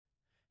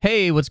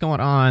Hey, what's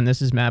going on?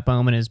 This is Matt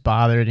Bowman is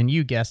Bothered, and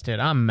you guessed it,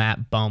 I'm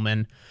Matt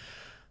Bowman.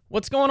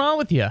 What's going on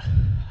with you?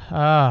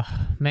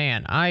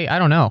 Man, I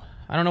don't know.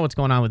 I don't know what's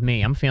going on with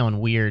me. I'm feeling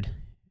weird.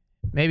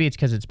 Maybe it's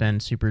because it's been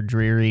super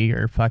dreary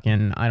or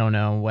fucking, I don't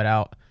know,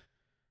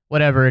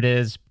 whatever it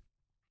is.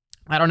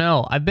 I don't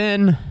know. I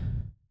don't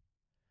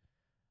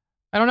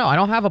know. I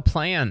don't have a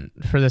plan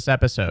for this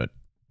episode.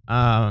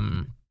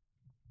 I've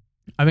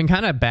been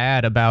kind of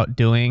bad about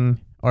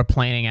doing or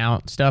planning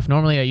out stuff.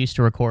 Normally I used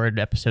to record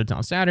episodes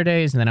on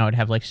Saturdays, and then I would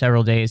have like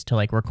several days to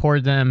like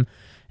record them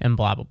and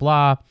blah, blah,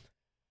 blah.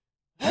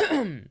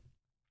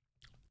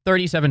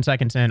 37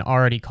 seconds in,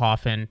 already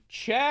coughing.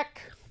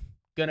 Check.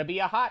 Gonna be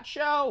a hot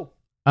show.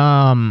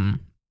 But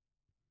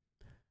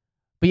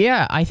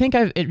yeah, I think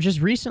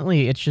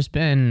it's just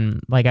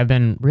been like I've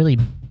been really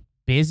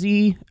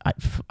busy.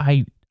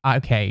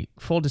 Okay,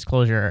 full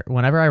disclosure,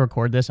 whenever I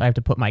record this, I have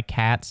to put my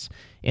cats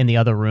in the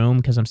other room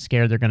because I'm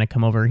scared they're going to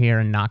come over here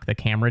and knock the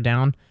camera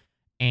down.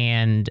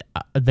 And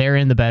they're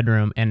in the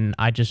bedroom, and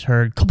I just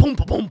heard kaboom,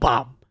 kaboom,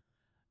 bom.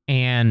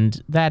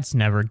 And that's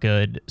never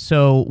good.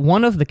 So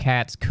one of the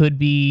cats could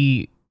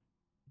be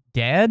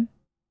dead.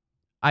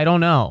 I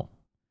don't know.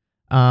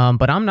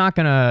 But I'm not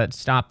going to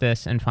stop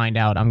this and find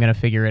out. I'm going to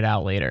figure it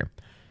out later.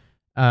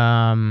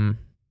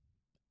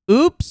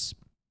 Oops.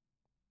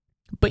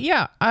 But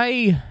yeah,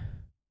 I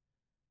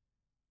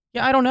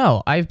don't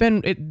know.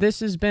 This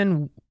has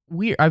been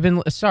weird.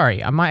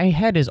 Sorry, my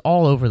head is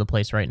all over the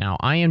place right now.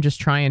 I am just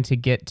trying to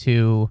get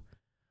to,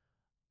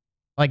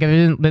 like,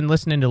 I've been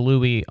listening to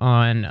Louis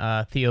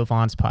on Theo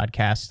Von's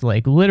podcast.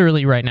 Like,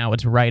 literally right now,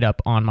 it's right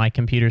up on my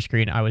computer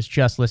screen. I was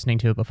just listening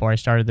to it before I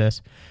started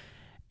this.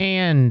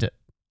 And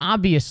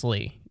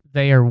obviously,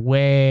 they are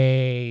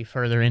way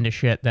further into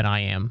shit than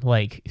I am.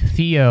 Like,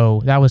 Theo,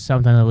 that was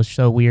something that was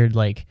so weird.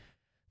 Like,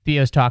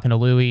 Theo's talking to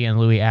Louis, and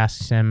Louis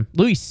asks him,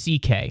 Louis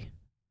C.K.,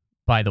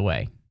 by the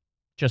way.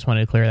 Just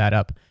wanted to clear that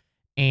up.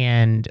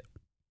 And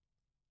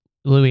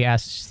Louis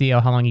asks Theo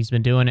how long he's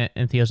been doing it,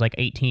 and Theo's like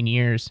 18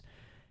 years.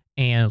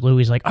 And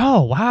Louis like,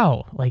 oh,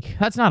 wow. Like,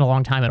 that's not a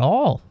long time at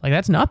all. Like,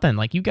 that's nothing.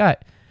 Like, you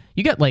got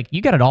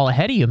it all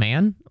ahead of you,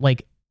 man.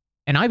 Like,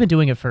 and I've been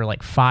doing it for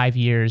like 5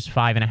 years,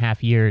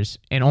 5.5 years,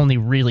 and only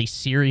really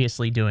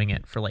seriously doing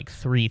it for like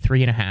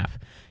 3.5.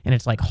 And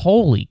it's like,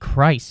 holy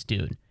Christ,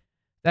 dude.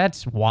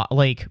 That's what,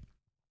 like,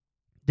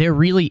 there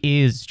really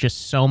is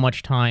just so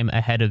much time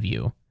ahead of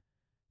you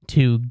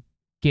to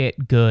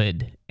get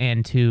good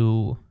and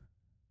to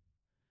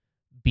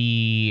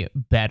be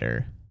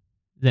better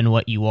than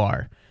what you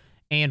are.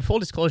 And full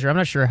disclosure, I'm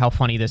not sure how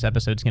funny this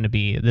episode's going to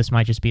be. This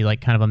might just be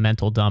like kind of a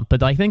mental dump,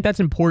 but I think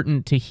that's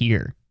important to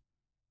hear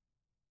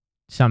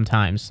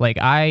sometimes. Like,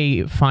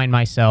 I find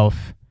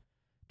myself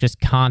just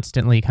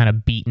constantly kind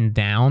of beaten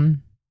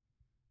down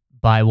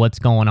by what's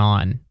going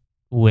on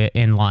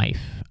in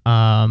life.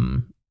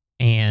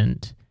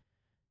 And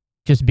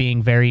just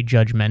being very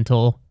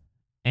judgmental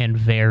and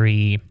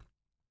very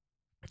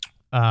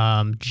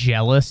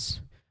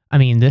jealous. I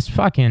mean,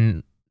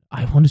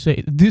 I want to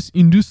say this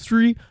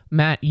industry,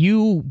 Matt,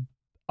 you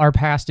are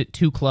past at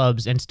 2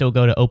 clubs and still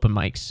go to open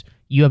mics.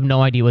 You have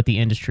no idea what the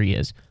industry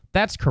is.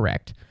 That's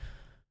correct.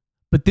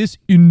 But this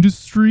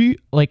industry,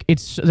 like,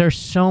 there's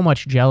so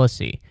much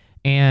jealousy,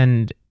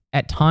 and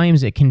at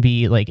times it can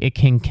be like, it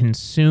can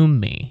consume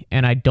me,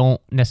 and I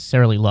don't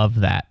necessarily love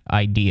that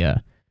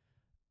idea.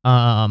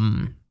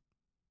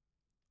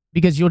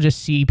 Because you'll just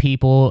see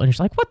people and you're just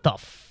like, what the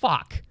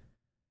fuck?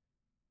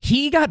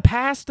 He got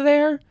past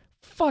there?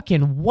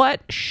 Fucking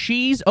what?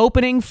 She's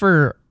opening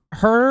for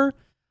her?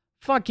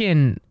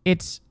 Fucking,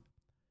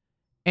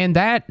 and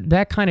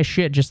that kind of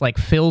shit just like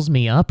fills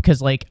me up,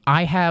 because like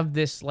I have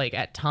this like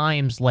at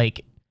times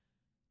like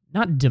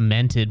not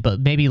demented, but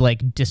maybe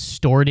like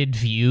distorted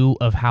view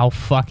of how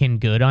fucking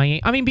good I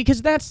am. I mean,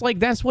 because that's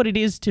what it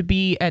is to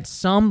be at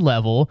some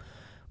level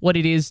what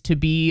it is to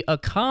be a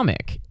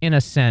comic in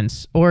a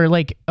sense, or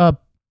like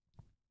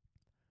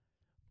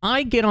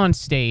I get on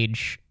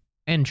stage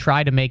and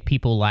try to make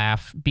people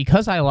laugh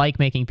because I like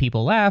making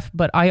people laugh,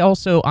 but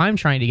I'm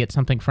trying to get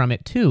something from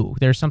it too.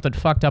 There's something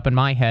fucked up in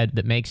my head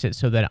that makes it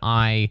so that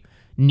I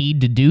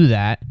need to do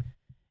that.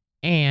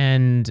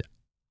 And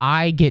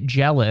I get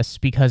jealous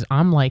because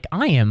I'm like,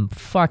 I am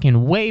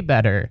fucking way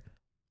better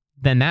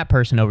than that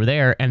person over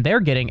there, and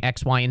they're getting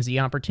X, Y, and Z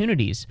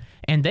opportunities.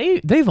 And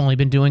they've only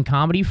been doing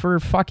comedy for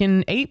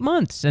fucking 8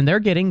 months, and they're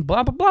getting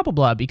blah, blah, blah, blah,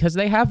 blah, because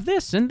they have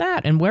this and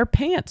that, and wear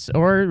pants,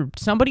 or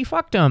somebody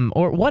fucked them,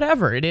 or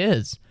whatever it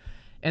is.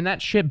 And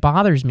that shit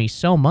bothers me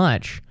so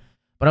much.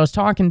 But I was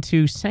talking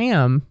to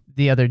Sam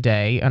the other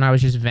day, and I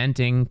was just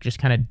venting, just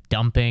kind of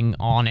dumping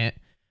on it,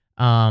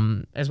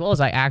 as well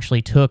as I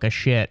actually took a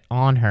shit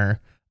on her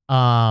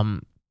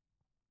about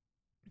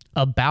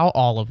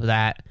all of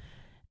that.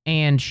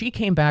 And she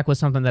came back with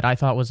something that I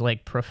thought was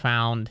like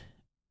profound.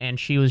 And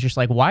she was just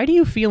like, why do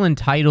you feel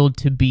entitled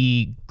to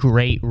be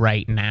great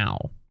right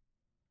now?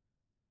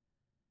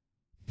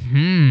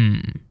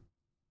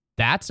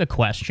 That's a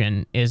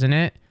question, isn't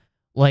it?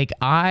 Like,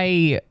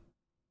 I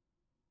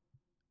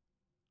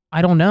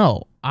don't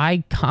know.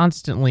 I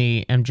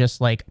constantly am just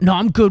like, no,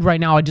 I'm good right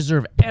now. I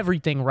deserve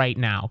everything right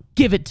now.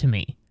 Give it to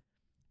me.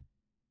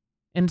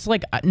 And it's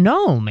like,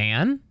 no,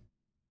 man.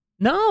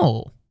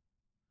 No.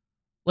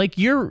 Like,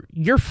 you're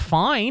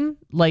fine.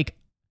 Like,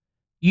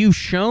 you've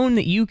shown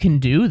that you can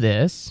do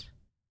this.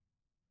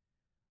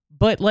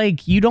 But,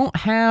 like, you're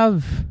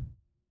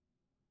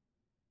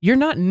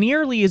not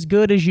nearly as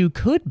good as you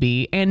could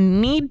be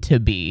and need to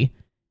be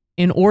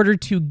in order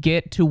to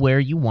get to where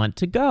you want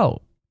to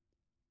go.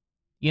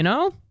 You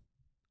know?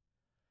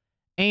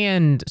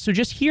 And so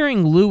just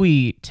hearing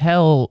Louis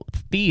tell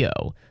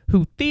Theo,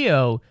 who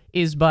Theo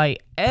is by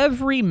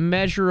every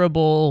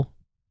measurable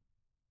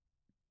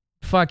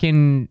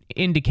fucking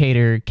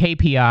indicator,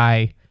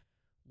 KPI,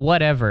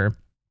 whatever,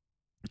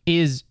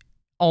 is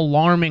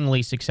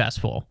alarmingly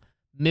successful.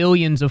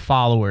 Millions of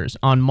followers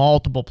on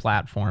multiple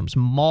platforms,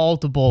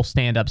 multiple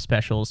stand-up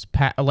specials,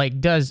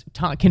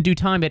 can do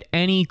time at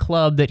any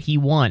club that he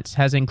wants,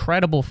 has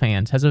incredible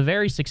fans, has a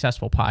very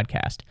successful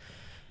podcast.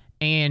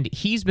 And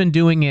he's been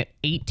doing it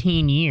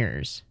 18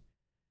 years.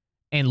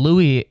 And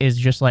Louis is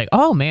just like,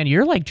 oh man,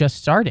 you're like just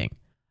starting.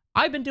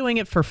 I've been doing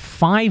it for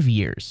 5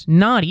 years,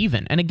 not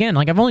even. And again,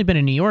 like I've only been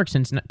in New York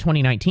since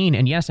 2019.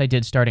 And yes, I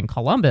did start in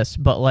Columbus,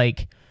 but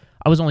like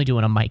I was only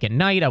doing a mic at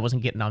night. I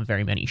wasn't getting on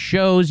very many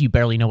shows. You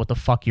barely know what the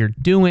fuck you're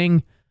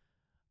doing.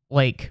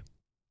 Like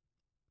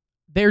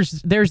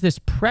there's this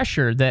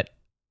pressure that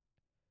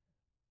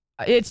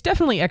it's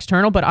definitely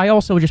external, but I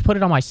also just put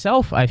it on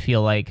myself, I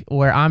feel like,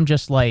 where I'm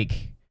just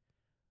like,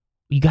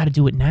 you got to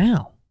do it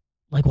now.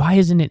 Like, why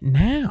isn't it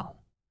now?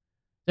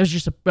 There's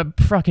just a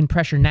fucking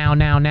pressure now.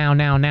 And I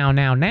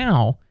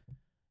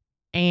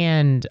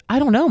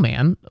don't know,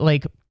 man.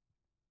 Like,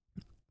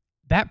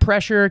 that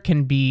pressure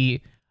can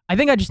be... I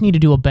think I just need to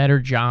do a better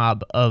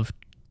job of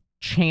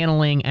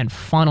channeling and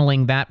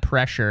funneling that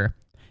pressure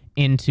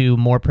into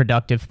more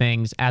productive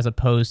things as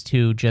opposed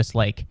to just,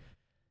 like,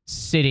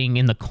 sitting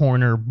in the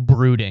corner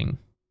brooding.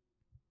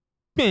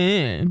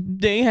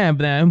 They have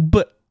that,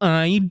 but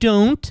I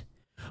don't.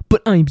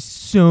 But I'm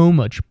so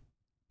much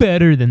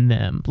better than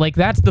them. Like,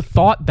 that's the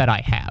thought that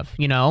I have,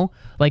 you know?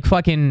 Like,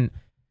 fucking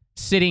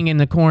sitting in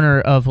the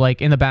corner of,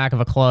 like, in the back of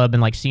a club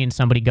and, like, seeing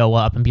somebody go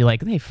up and be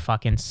like, they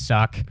fucking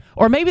suck.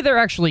 Or maybe they're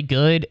actually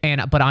good,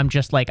 but I'm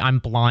just, like, I'm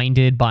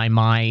blinded by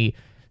my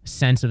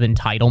sense of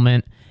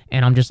entitlement.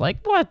 And I'm just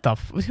like, what the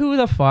who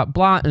the fuck?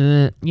 Blah,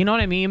 you know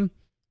what I mean?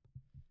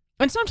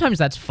 And sometimes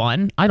that's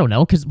fun. I don't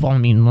know, because, well, I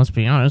mean, let's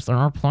be honest, there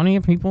are plenty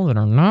of people that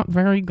are not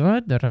very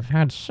good that have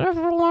had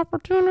several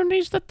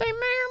opportunities that they may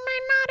or may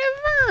not have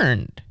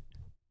earned.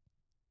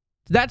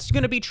 That's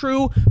going to be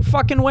true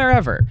fucking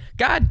wherever.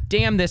 God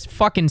damn this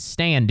fucking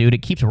stand, dude.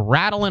 It keeps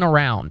rattling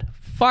around.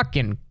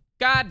 Fucking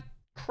God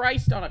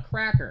Christ on a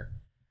cracker.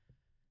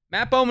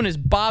 Matt Bowman is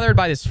bothered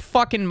by this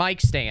fucking mic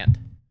stand.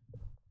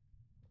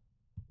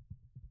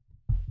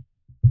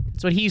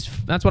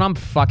 That's what I'm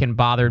fucking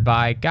bothered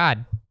by.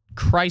 God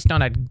Christ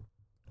on a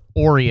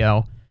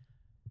Oreo.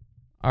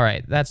 All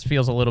right, that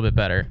feels a little bit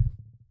better.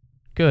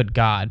 Good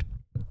God.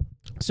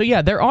 So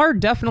yeah, there are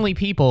definitely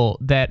people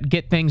that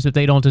get things that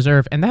they don't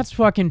deserve, and that's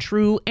fucking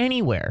true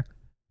anywhere.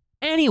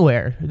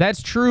 Anywhere.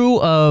 That's true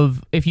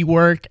of if you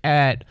work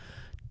at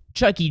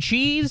Chuck E.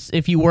 Cheese,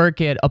 if you work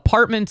at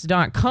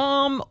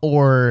apartments.com,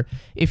 or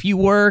if you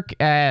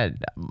work at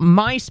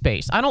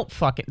MySpace.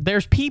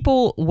 There's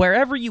people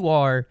wherever you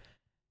are.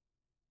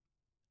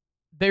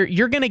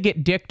 You're going to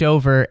get dicked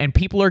over, and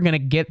people are going to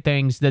get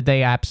things that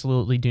they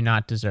absolutely do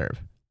not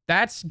deserve.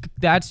 That's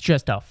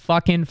just a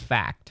fucking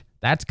fact.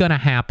 That's going to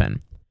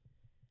happen.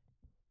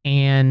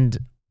 And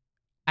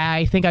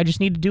I think I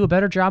just need to do a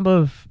better job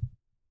of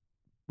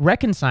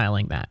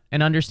reconciling that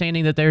and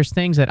understanding that there's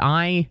things that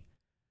I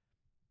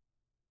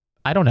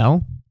don't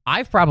know.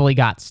 I've probably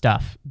got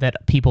stuff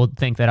that people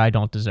think that I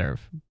don't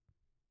deserve.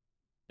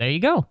 There you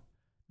go.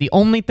 The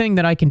only thing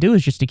that I can do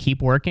is just to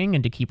keep working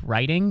and to keep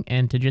writing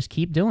and to just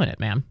keep doing it,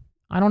 man.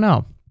 I don't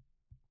know.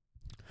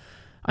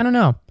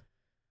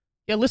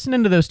 Yeah,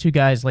 listening to those two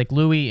guys like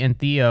Louis and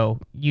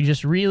Theo, you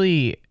just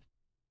really...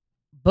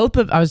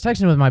 I was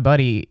texting with my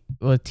buddy,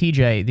 with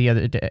TJ, the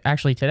other day,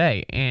 actually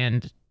today,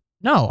 and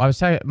no, I was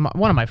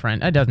one of my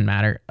friends, it doesn't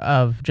matter,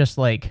 of just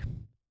like...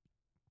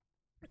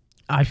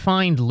 I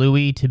find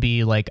Louis to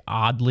be like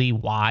oddly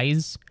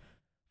wise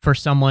for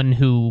someone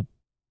who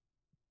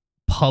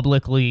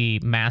publicly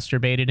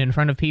masturbated in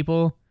front of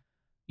people.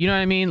 You know what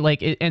I mean?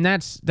 Like, and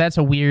that's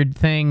a weird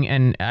thing,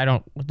 and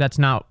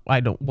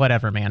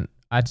whatever, man.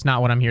 That's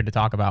not what I'm here to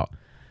talk about.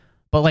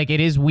 But like, it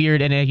is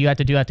weird, and you have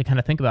to kind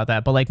of think about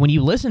that. But like, when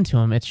you listen to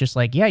him, it's just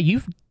like, yeah,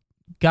 you've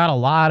got a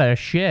lot of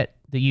shit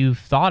that you've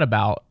thought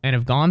about and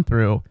have gone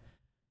through,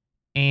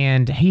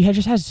 and he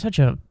just has such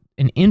an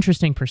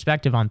interesting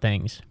perspective on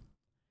things.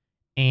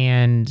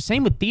 And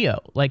same with Theo.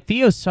 Like,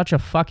 Theo's such a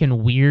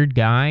fucking weird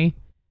guy,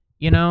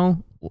 you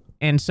know?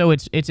 And so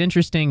it's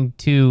interesting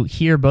to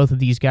hear both of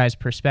these guys'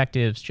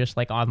 perspectives just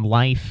like on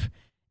life,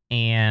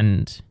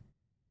 and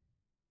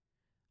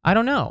I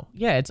don't know.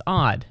 Yeah, it's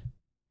odd.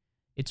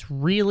 It's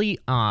really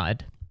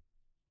odd.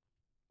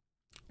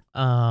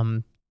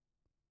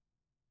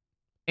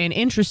 and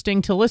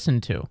interesting to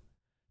listen to,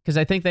 because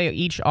I think they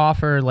each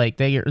offer, like,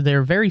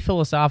 they're very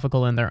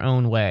philosophical in their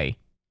own way,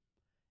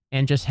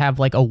 and just have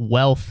like a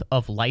wealth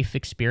of life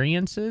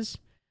experiences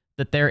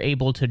that they're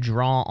able to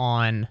draw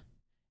on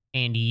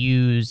and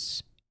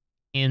use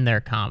in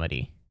their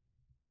comedy.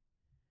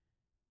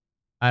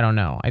 I don't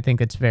know. I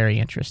think it's very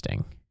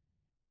interesting.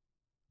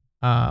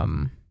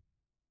 A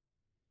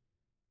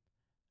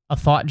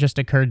thought just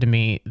occurred to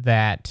me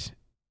that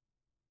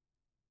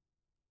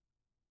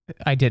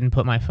I didn't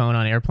put my phone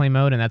on airplane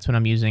mode, and that's what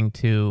I'm using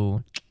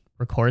to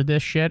record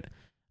this shit.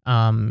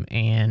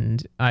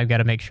 And I've got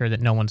to make sure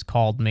that no one's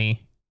called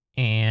me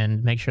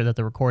and make sure that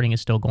the recording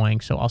is still going.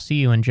 So I'll see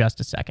you in just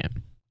a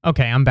second.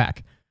 Okay, I'm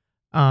back.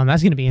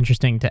 That's going to be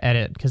interesting to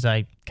edit because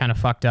I kind of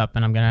fucked up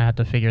and I'm going to have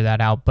to figure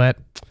that out. But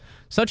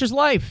such is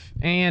life,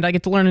 and I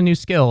get to learn a new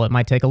skill. It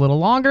might take a little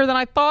longer than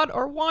I thought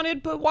or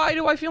wanted, but why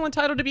do I feel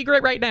entitled to be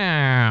great right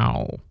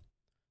now?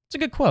 It's a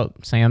good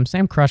quote, Sam.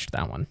 Sam crushed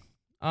that one.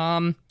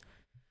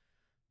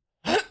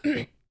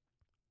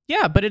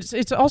 Yeah, but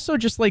it's also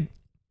just like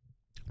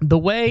the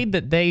way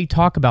that they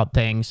talk about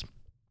things,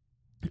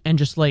 and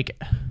just like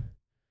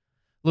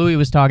Louis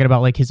was talking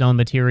about like his own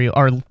material,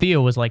 or Theo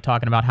was like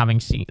talking about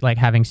having seen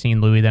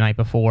Louis the night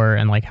before,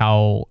 and like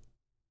how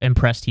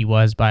impressed he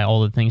was by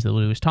all the things that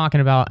Louis was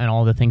talking about and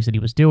all the things that he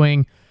was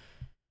doing.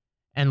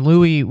 And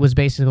Louis was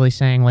basically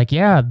saying like,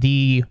 yeah,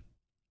 he's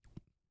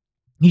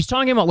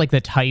talking about like the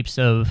types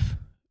of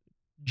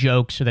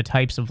jokes or the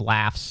types of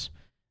laughs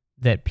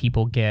that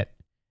people get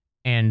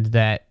and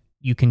that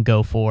you can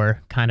go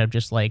for, kind of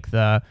just like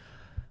the,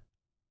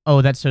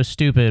 oh, that's so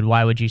stupid,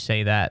 why would you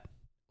say that?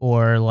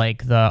 Or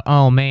like the,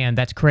 oh man,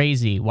 that's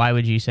crazy, why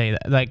would you say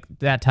that? Like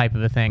that type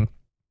of a thing.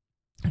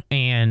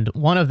 And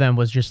one of them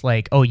was just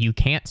like, oh, you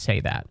can't say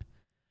that.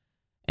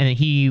 And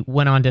he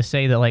went on to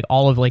say that like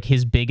all of like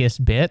his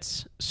biggest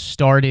bits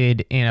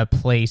started in a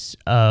place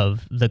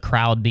of the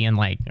crowd being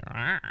like,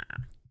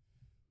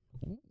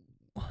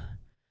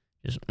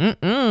 just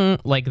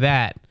like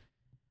that,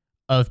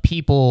 of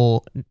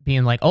people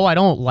being like, oh, I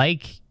don't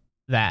like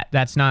that,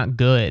 that's not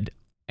good.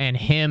 And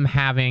him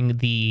having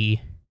the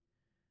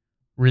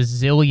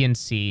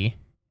resiliency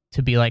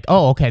to be like,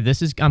 oh, okay,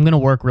 I'm going to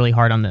work really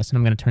hard on this and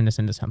I'm going to turn this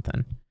into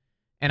something.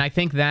 And I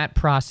think that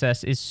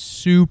process is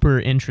super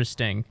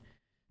interesting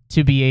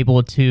to be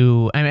able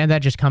to, I mean,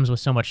 that just comes with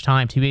so much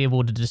time, to be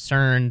able to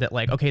discern that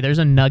like, okay, there's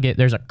a nugget,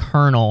 there's a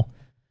kernel,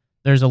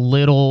 there's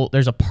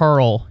a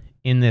pearl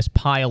in this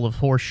pile of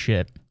horse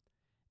shit,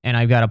 and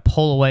I've got to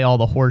pull away all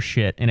the horse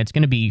shit, and it's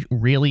going to be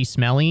really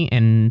smelly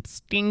and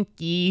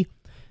stinky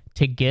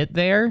to get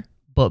there,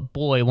 but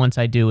boy, once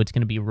I do, it's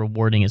going to be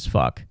rewarding as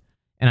fuck.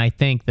 And I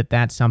think that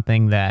that's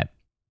something that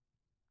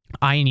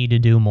I need to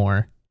do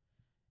more,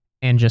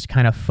 and just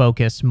kind of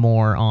focus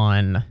more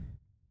on.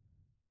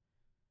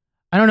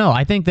 I don't know.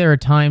 I think there are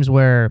times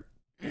where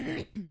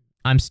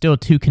I'm still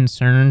too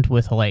concerned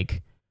with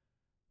like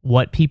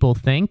what people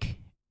think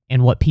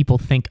and what people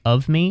think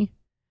of me.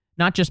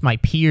 Not just my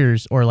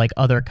peers or like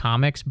other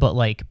comics, but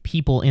like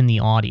people in the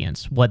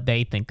audience, what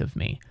they think of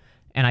me.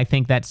 And I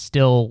think that's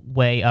still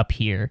way up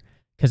here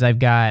because I've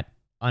got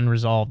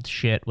unresolved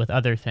shit with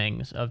other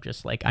things of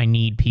just like, I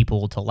need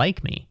people to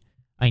like me.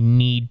 I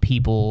need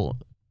people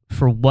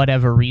for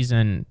whatever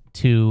reason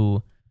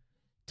to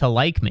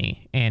like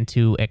me and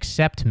to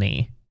accept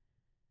me.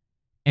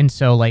 And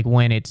so like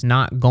when it's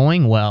not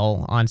going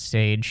well on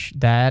stage,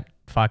 that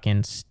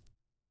fucking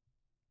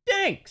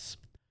stinks.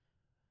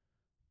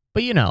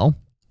 But you know,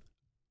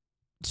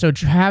 so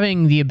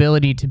having the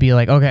ability to be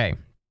like, okay,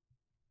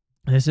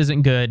 this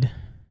isn't good.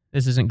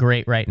 This isn't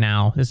great right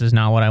now. This is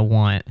not what I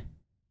want.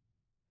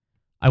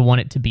 I want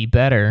it to be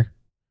better,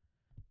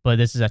 but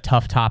this is a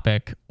tough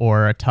topic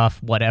or a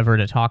tough whatever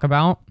to talk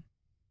about.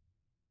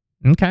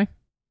 Okay,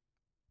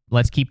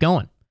 let's keep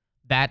going.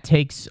 That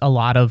takes a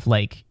lot of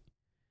like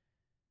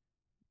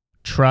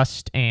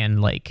trust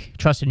and like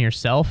trust in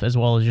yourself, as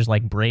well as just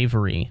like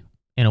bravery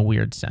in a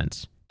weird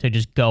sense, to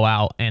just go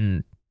out,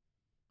 and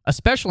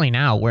especially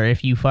now where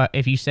if you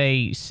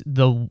say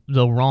the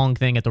wrong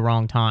thing at the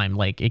wrong time,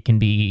 like it can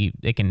be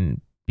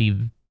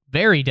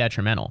very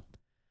detrimental.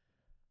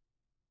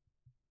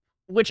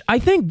 Which I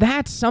think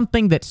that's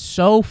something that's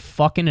so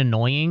fucking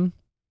annoying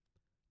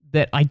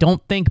that I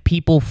don't think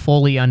people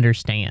fully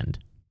understand.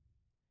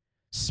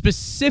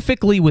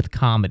 Specifically with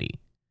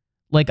comedy.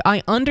 Like,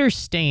 I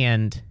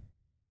understand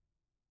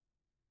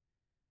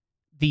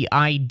the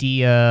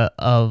idea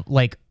of,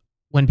 like,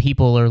 when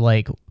people are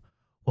like,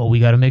 well, we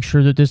got to make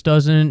sure that this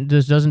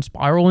doesn't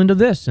spiral into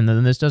this, and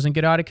then this doesn't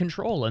get out of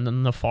control, and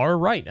then the far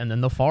right, and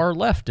then the far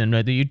left, and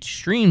the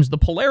extremes, the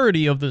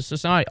polarity of the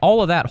society,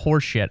 all of that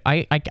horse shit.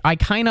 I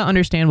kind of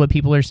understand what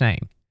people are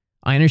saying.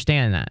 I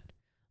understand that.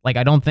 Like,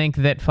 I don't think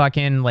that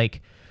fucking,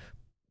 like,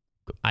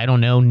 I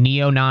don't know,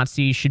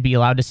 neo-Nazis should be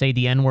allowed to say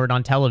the N-word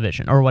on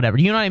television or whatever.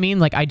 You know what I mean?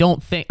 Like, I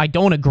don't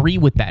agree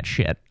with that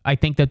shit. I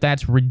think that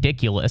that's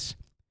ridiculous.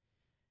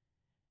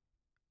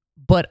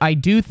 But I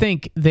do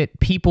think that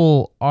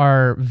people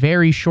are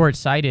very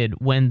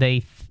short-sighted when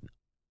they,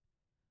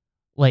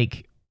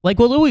 like what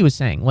Louis was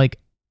saying, like,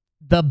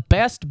 the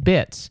best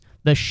bits,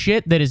 the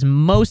shit that is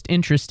most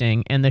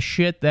interesting and the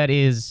shit that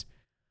is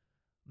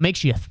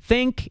makes you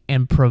think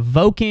and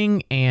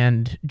provoking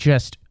and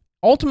just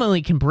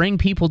ultimately can bring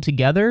people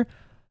together,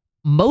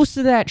 most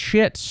of that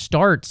shit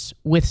starts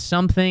with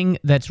something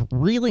that's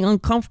really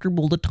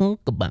uncomfortable to talk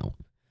about.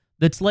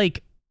 That's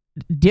like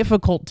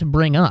difficult to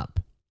bring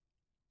up.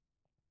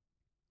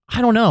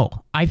 I don't know.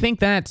 I think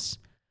that's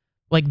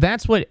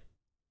what,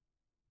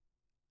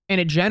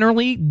 and it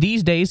generally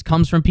these days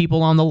comes from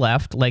people on the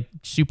left, like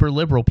super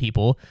liberal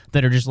people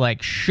that are just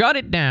like, shut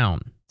it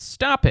down.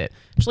 Stop it.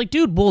 It's like,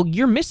 dude, well,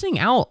 you're missing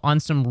out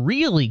on some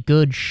really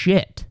good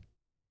shit.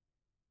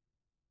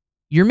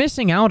 You're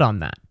missing out on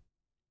that.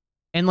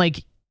 And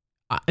like,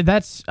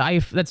 that's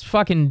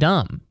fucking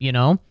dumb, you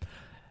know?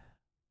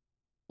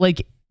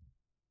 Like,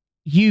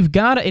 you've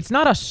got to, it's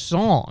not a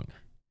song.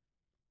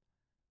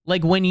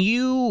 Like when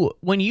you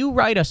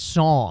write a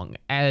song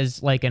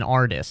as like an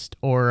artist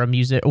or a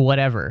music or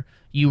whatever,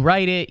 you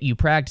write it, you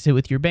practice it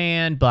with your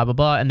band, blah, blah,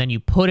 blah, and then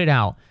you put it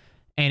out.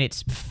 And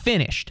it's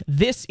finished.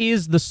 This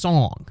is the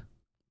song.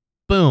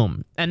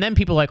 Boom. And then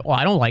people are like, oh,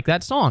 I don't like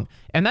that song.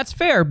 And that's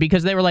fair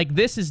because they were like,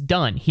 this is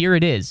done. Here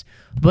it is.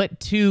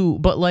 But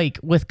like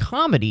with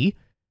comedy,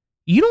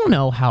 you don't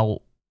know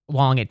how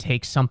long it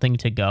takes something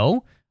to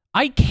go.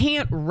 I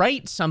can't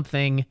write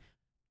something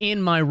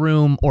in my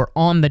room or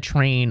on the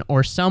train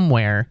or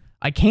somewhere.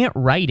 I can't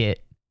write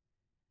it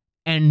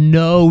and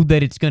know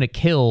that it's going to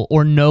kill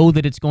or know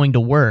that it's going to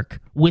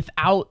work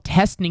without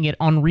testing it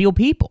on real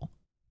people.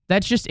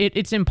 That's just it.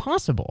 It's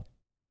impossible.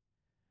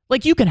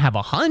 Like, you can have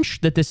a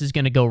hunch that this is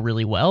going to go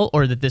really well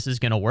or that this is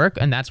going to work,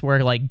 and that's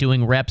where, like,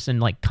 doing reps and,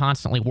 like,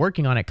 constantly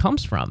working on it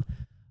comes from.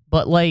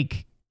 But,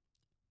 like,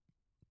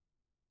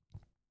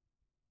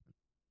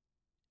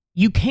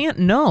 you can't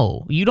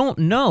know. You don't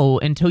know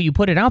until you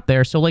put it out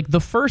there. So, like, the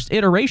first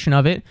iteration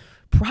of it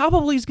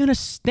probably is going to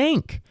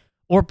stink.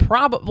 Or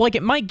probably, like,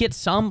 it might get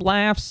some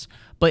laughs,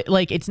 but,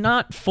 like, it's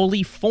not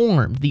fully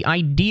formed. The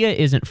idea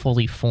isn't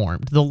fully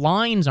formed. The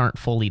lines aren't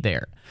fully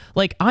there.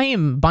 Like, I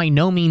am by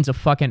no means a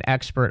fucking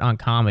expert on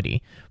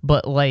comedy,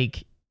 but,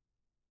 like,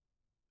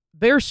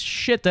 there's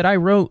shit that I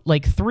wrote,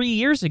 like, 3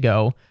 years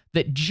ago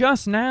that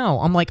just now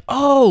I'm like,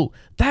 oh,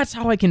 that's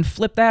how I can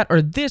flip that,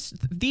 or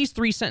these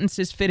 3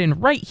 sentences fit in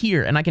right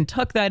here, and I can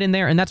tuck that in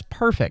there, and that's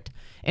perfect.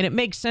 And it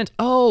makes sense.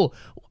 Oh,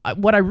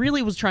 what I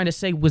really was trying to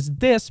say was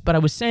this, but I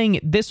was saying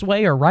it this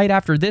way or right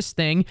after this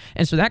thing,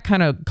 and so that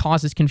kind of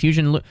causes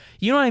confusion.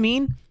 You know what I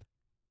mean?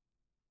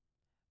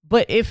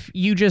 But if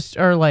you just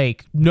are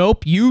like,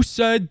 nope, you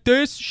said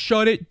this,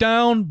 shut it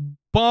down,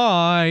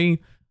 bye,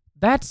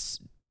 that's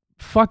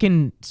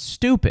fucking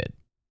stupid.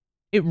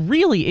 It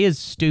really is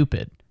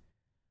stupid.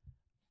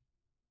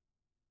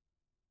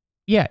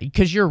 Yeah,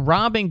 because you're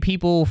robbing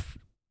people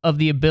of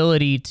the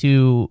ability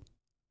to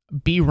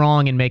be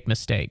wrong and make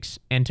mistakes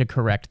and to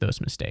correct those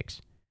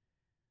mistakes.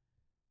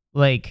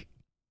 Like,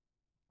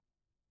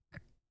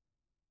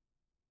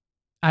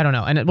 I don't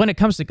know. And when it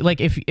comes to,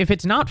 like, if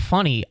it's not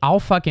funny, I'll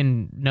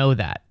fucking know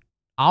that.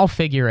 I'll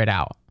figure it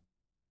out.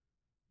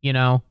 You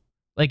know?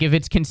 Like, if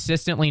it's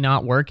consistently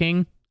not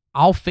working,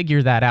 I'll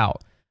figure that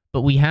out.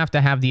 But we have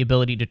to have the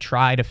ability to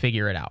try to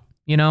figure it out.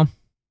 You know?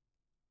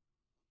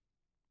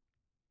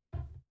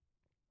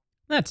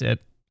 That's it.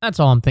 That's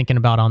all I'm thinking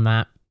about on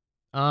that.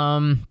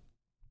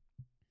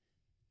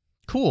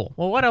 Cool.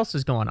 Well, what else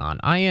is going on?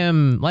 I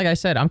am, like I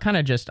said, I'm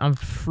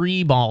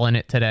free balling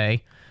it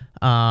today.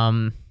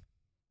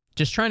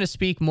 Just trying to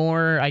speak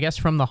more, I guess,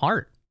 from the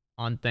heart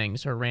on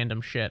things or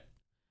random shit.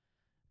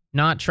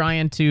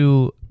 Trying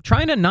to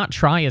not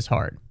try as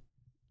hard,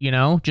 you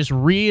know? Just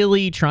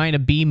really trying to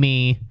be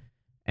me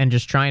and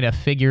just trying to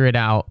figure it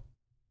out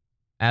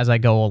as I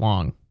go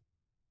along.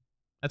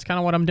 That's kind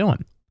of what I'm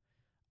doing.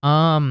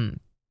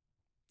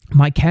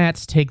 My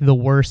cats take the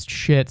worst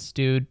shits,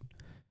 dude.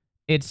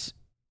 It's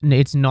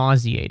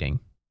nauseating.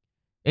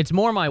 It's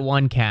more my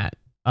one cat,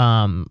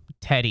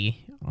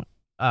 Teddy,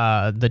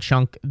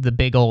 the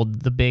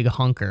big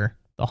hunker,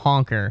 the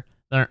honker.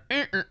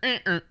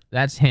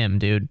 That's him,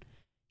 dude.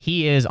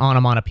 He is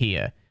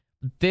onomatopoeia.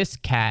 This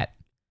cat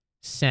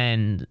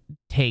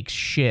takes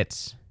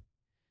shits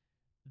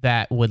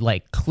that would,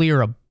 like,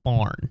 clear a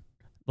barn.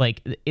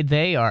 Like,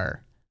 they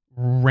are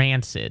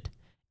rancid.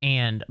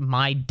 And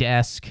my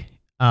desk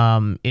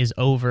is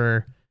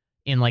over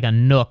in, like, a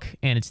nook,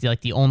 and it's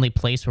like the only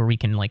place where we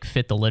can, like,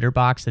 fit the litter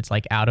box that's,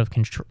 like, out of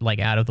control, like,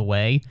 out of the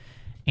way.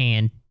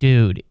 And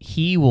dude,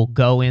 he will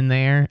go in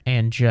there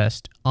and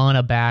just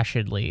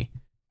unabashedly,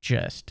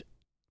 just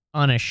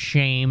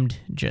unashamed,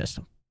 just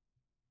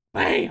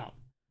bam,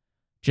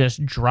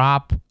 just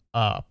drop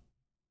a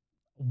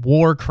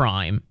war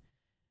crime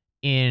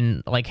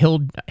in, like,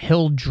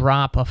 he'll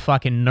drop a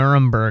fucking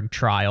Nuremberg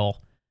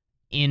trial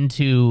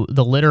into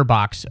the litter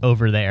box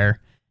over there.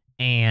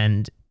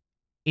 And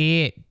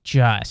it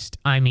just,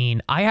 I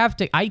mean,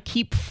 I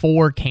keep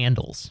 4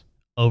 candles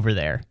over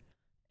there,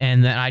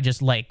 and then I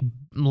just, like,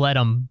 let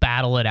them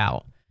battle it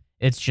out.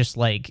 It's just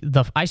like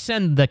I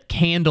send the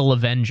Candle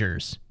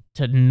Avengers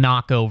to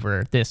knock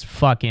over this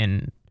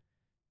fucking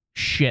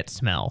shit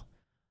smell.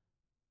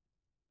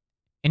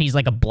 and he's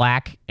like a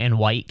black and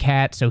white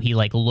cat, so he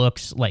like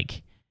looks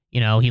like,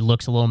 he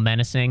looks a little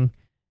menacing.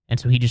 And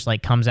so he just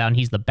like comes out and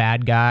he's the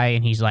bad guy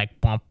and he's like,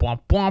 bwomp,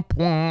 bwomp, bwomp,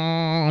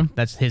 bwomp.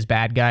 That's his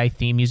bad guy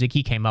theme music.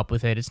 He came up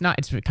with it. It's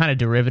kind of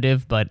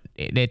derivative, but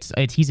it's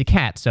he's a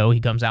cat. So he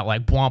comes out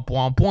like, bwomp,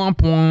 bwomp, bwomp,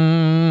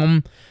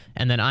 bwomp.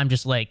 And then I'm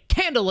just like,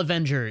 Candle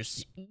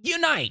Avengers,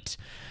 unite!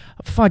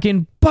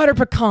 Fucking Butter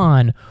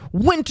Pecan,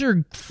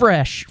 Winter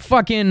Fresh,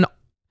 fucking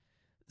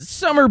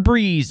Summer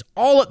Breeze,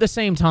 all at the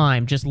same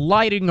time, just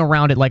lighting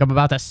around it like I'm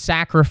about to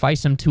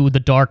sacrifice him to the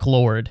Dark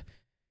Lord,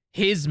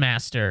 his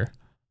master.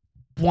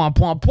 Bwomp,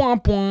 bwomp,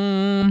 bwomp,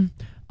 bwomp.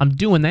 I'm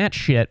doing that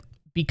shit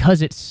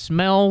because it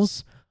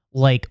smells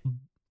like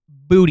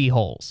booty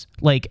holes.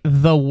 Like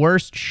the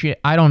worst shit.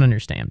 I don't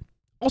understand.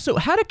 Also,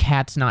 how do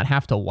cats not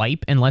have to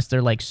wipe unless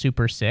they're like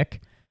super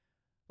sick?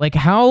 Like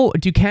how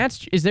do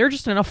cats, is there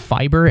just enough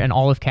fiber in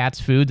all of cats'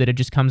 food that it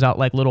just comes out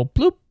like little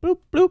bloop, bloop,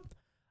 bloop?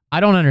 I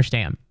don't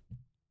understand.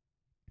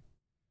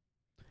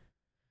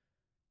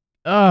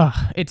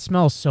 Ugh, it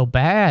smells so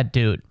bad,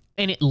 dude.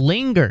 And it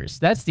lingers.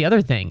 That's the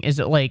other thing. Is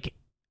it like,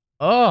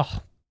 oh,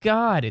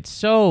 God, it's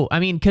so... I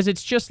mean, because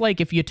it's just like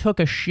if you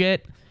took a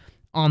shit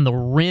on the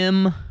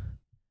rim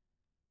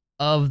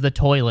of the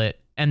toilet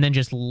and then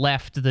just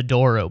left the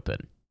door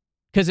open.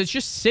 Because it's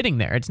just sitting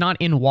there. It's not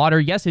in water.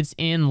 Yes, it's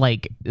in,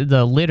 like,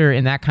 the litter,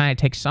 and that kind of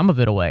takes some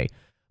of it away.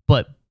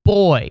 But,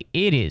 boy,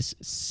 it is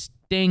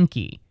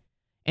stinky.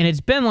 And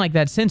it's been like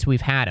that since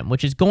we've had him,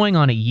 which is going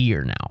on a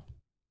year now.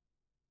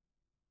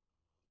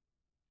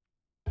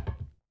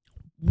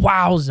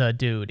 Wowza,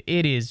 dude.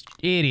 It is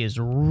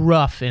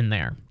rough in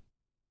there.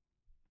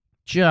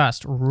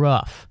 Just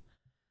rough.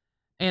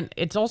 And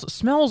it's also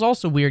smells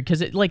also weird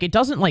because it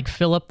doesn't like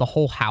fill up the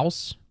whole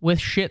house with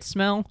shit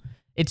smell.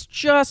 It's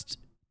just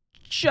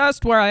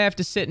where I have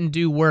to sit and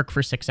do work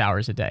for 6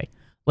 hours a day.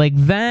 Like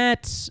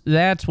that's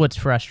what's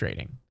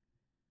frustrating.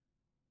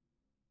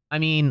 I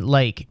mean,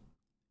 like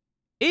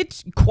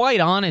it's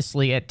quite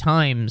honestly at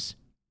times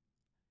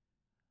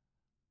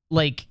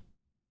like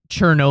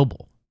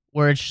Chernobyl.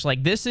 Where it's just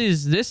like, this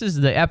is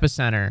the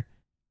epicenter,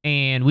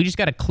 and we just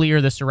got to clear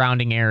the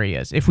surrounding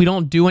areas. If we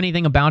don't do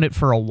anything about it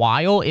for a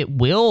while, it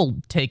will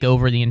take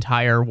over the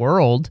entire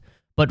world.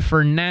 But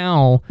for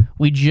now,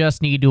 we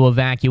just need to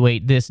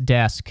evacuate this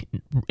desk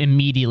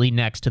immediately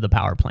next to the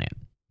power plant.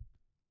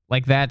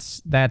 Like,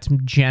 that's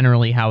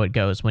generally how it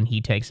goes when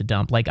he takes a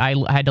dump. Like, I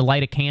had to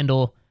light a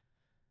candle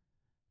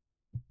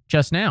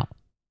just now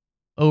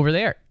over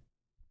there.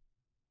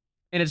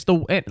 And it's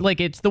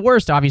the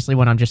worst, obviously,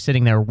 when I'm just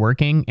sitting there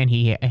working and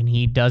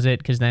he does it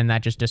because then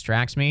that just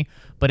distracts me.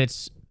 But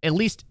it's at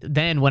least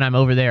then when I'm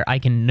over there, I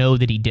can know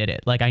that he did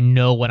it. Like I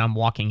know what I'm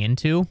walking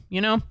into,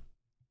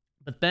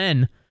 But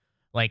then,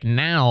 like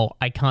now,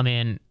 I come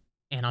in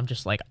and I'm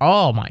just like,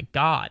 oh my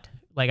God!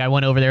 Like I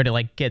went over there to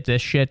like get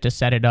this shit to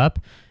set it up,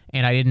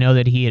 and I didn't know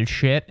that he had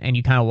shit. And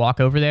you kind of walk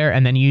over there,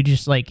 and then you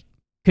just like,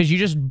 because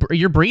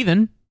you're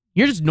breathing,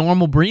 you're just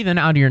normal breathing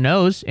out of your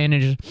nose, and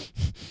it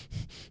just.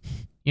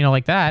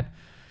 Like that.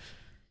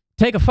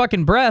 Take a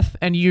fucking breath,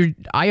 and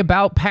I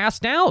about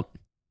passed out.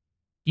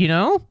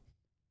 I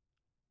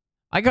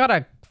got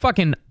a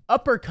fucking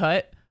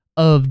uppercut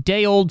of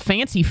day old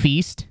fancy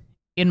feast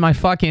in my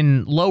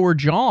fucking lower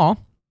jaw.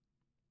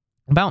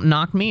 About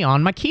knocked me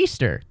on my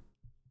keister.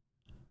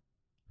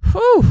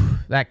 Whew,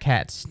 that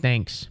cat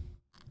stinks.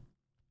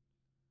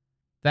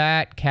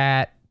 That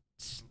cat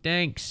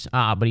stinks.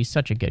 But he's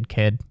such a good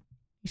kid.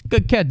 He's a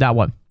good kid, that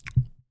one.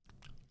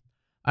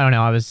 I don't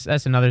know.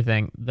 That's another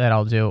thing that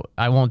I'll do.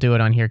 I won't do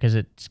it on here because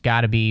it's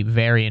got to be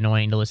very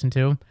annoying to listen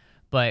to.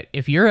 But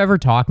if you're ever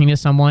talking to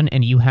someone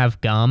and you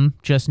have gum,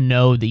 just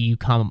know that you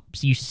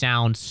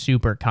sound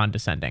super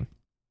condescending.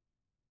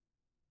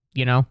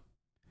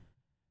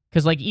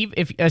 Because like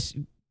if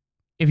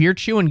you're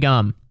chewing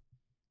gum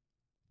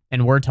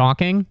and we're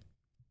talking,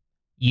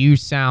 you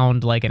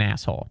sound like an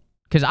asshole.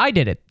 Because I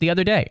did it the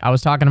other day. I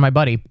was talking to my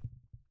buddy.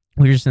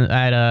 We were just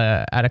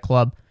at a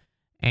club,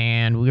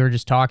 and we were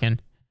just talking.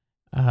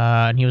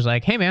 And he was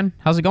like, hey, man,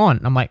 how's it going?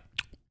 And I'm like,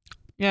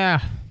 yeah,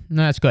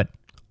 no, that's good.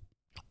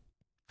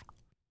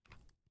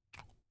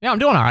 Yeah, I'm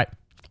doing all right.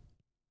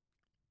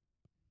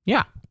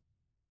 Yeah.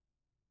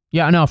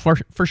 Yeah, no, for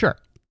sure.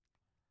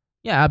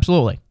 Yeah,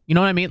 absolutely. You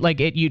know what I mean? Like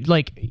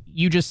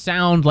you just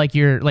sound like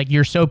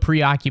you're so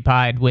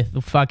preoccupied with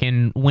the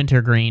fucking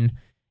wintergreen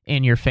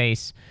in your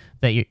face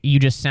that you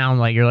just sound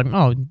like you're like,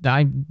 oh,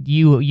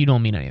 you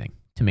don't mean anything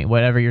to me.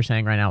 Whatever you're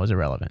saying right now is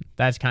irrelevant.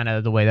 That's kind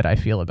of the way that I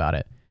feel about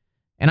it.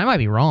 And I might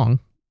be wrong.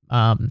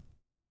 That's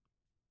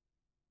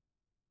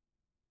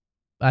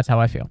how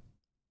I feel.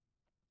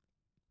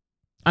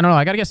 I don't know.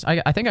 I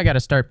think I got to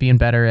start being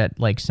better at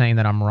like saying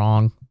that I'm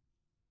wrong.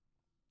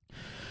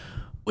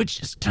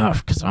 Which is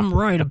tough because I'm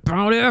right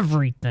about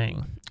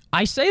everything.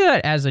 I say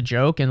that as a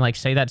joke and like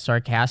say that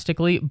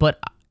sarcastically, but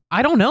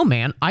I don't know,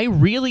 man. I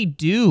really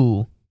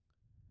do.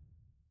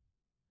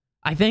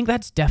 I think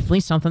that's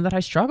definitely something that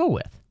I struggle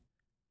with.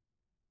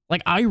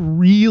 Like, I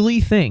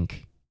really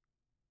think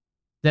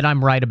that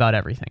I'm right about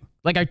everything.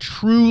 Like, I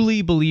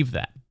truly believe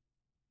that.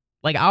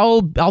 Like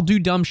I'll do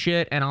dumb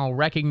shit and I'll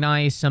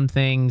recognize some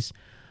things.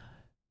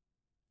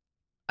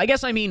 I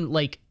guess I mean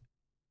like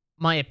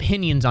my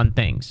opinions on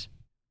things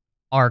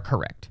are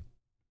correct.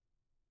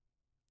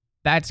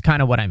 That's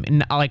kind of what I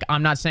mean. Like,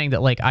 I'm not saying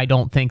that, like, I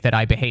don't think that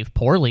I behave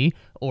poorly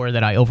or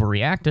that I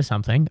overreact to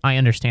something. I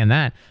understand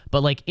that.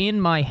 But, like,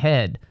 in my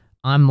head,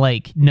 I'm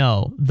like,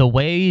 no, the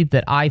way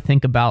that I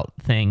think about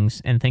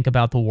things and think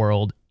about the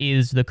world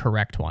is the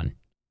correct one.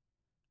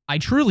 I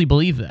truly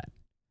believe that.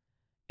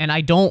 And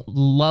I don't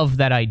love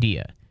that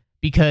idea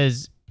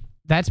because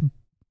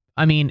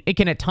I mean, it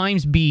can at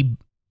times be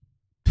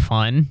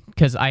fun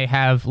because I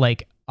have,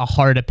 like, a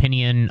hard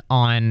opinion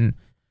on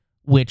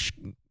which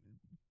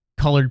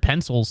colored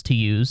pencils to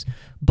use,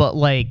 but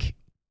like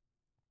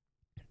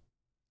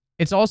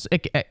it's also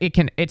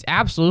it's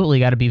absolutely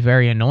got to be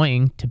very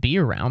annoying to be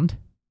around,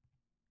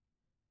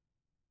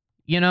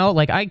 you know,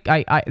 like I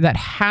that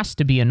has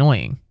to be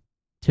annoying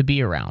to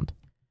be around,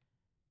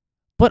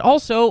 but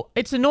also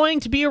it's annoying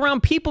to be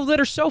around people that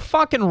are so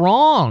fucking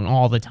wrong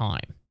all the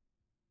time.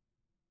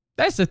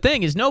 That's the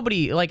thing, is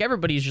nobody, like,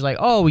 everybody's just like,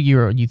 oh,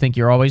 you think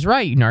you're always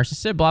right, you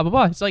narcissist, blah, blah,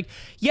 blah. It's like,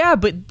 yeah,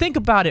 but think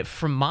about it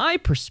from my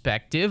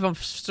perspective. I'm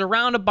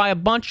surrounded by a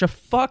bunch of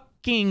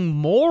fucking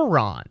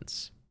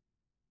morons.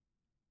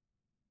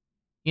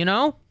 You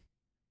know?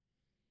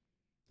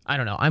 I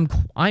don't know.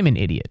 I'm an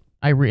idiot.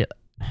 I'm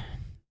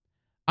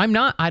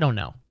not, I don't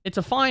know. It's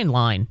a fine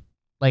line.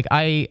 Like,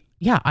 I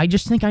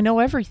just think I know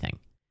everything.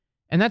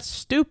 And that's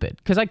stupid,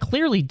 because I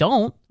clearly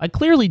don't. I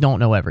clearly don't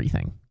know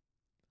everything.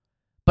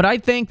 But I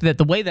think that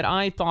the way that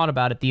I thought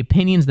about it, the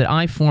opinions that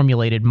I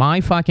formulated,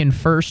 my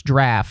first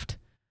draft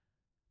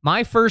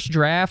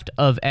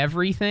of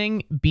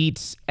everything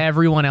beats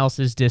everyone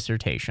else's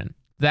dissertation.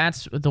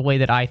 That's the way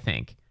that I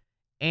think.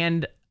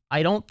 And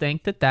I don't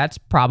think that that's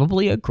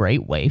probably a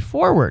great way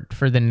forward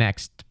for the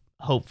next,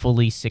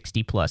 hopefully,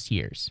 60 plus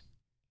years.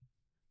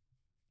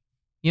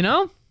 You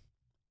know?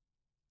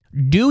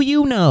 Do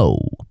you know?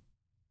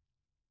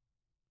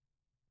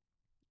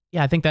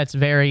 Yeah, I think that's a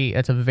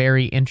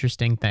very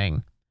interesting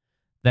thing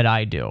that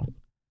I do,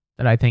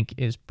 that I think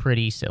is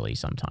pretty silly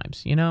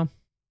sometimes, you know?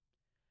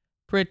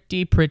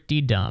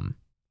 Pretty dumb.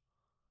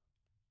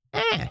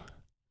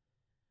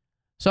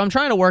 So I'm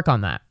trying to work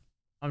on that.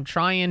 I'm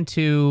trying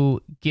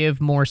to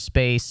give more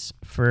space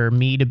for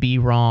me to be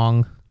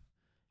wrong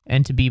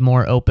and to be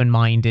more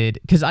open-minded,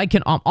 because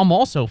I'm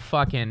also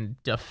fucking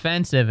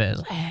defensive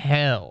as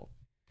hell.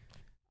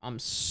 I'm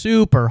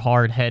super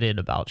hard-headed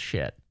about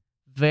shit.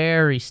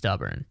 Very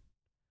stubborn.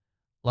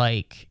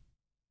 Like,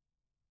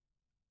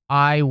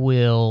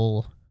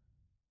 I'll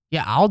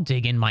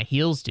dig in my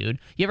heels, dude.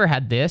 You ever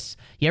had this?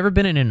 You ever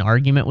been in an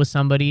argument with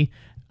somebody,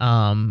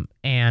 and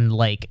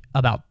like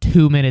about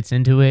 2 minutes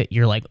into it,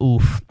 you're like,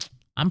 oof,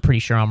 I'm pretty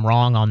sure I'm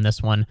wrong on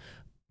this one,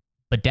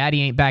 but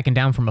daddy ain't backing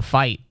down from a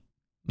fight,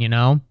 you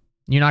know?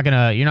 You're not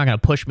gonna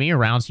push me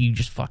around, so you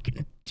just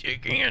fucking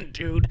dig in,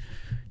 dude.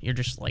 You're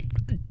just like,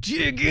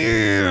 dig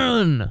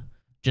in.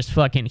 Just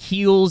fucking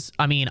heels.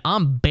 I mean,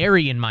 I'm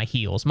burying my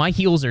heels. My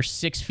heels are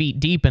 6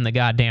 feet deep in the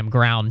goddamn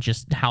ground,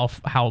 just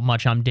how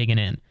much I'm digging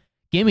in.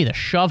 Give me the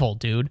shovel,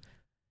 dude.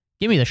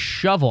 Give me the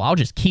shovel. I'll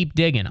just keep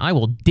digging. I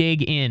will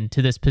dig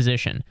into this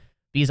position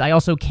because I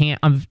also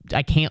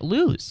I can't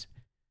lose.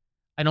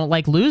 I don't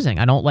like losing.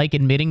 I don't like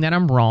admitting that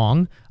I'm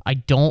wrong. I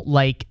don't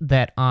like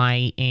that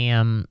I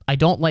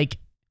don't like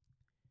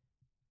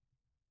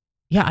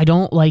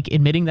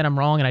admitting that I'm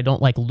wrong, and I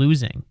don't like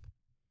losing.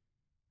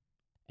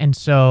 And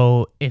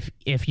so if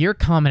you're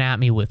coming at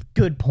me with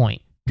good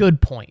point,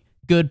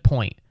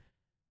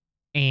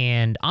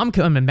 and I'm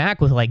coming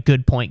back with like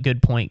good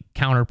point,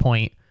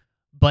 counterpoint,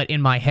 but in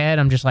my head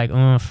I'm just like,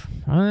 I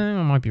think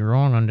I might be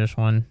wrong on this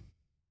one.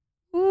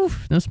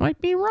 Oof, this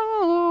might be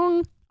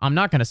wrong. I'm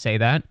not going to say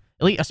that,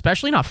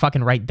 especially not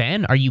fucking right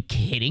then. Are you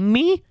kidding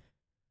me?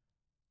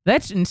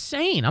 That's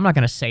insane. I'm not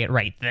going to say it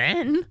right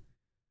then.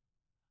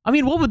 I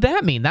mean, what would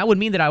that mean? That would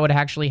mean that I would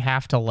actually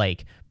have to,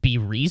 like, be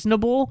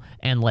reasonable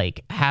and,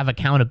 like, have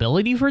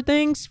accountability for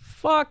things?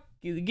 Fuck,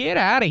 get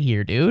out of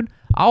here, dude.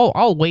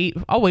 I'll wait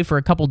for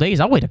a couple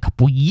days. I'll wait a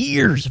couple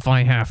years if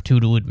I have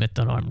to admit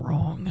that I'm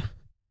wrong.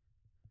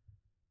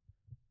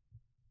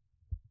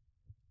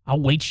 I'll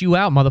wait you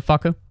out,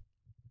 motherfucker.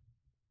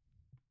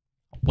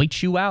 I'll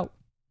wait you out.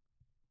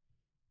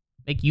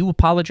 Make you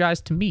apologize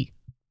to me,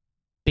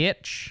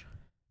 bitch.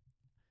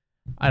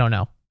 I don't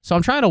know. So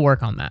I'm trying to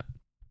work on that.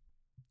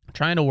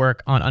 Trying to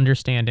work on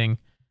understanding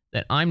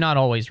that I'm not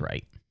always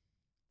right,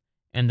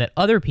 and that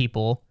other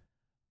people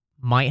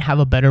might have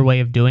a better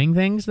way of doing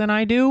things than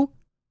I do.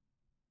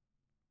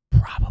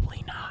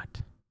 Probably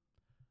not.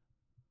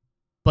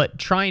 But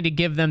trying to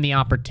give them the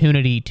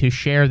opportunity to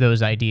share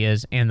those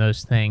ideas and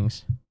those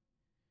things.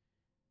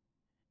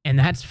 And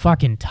that's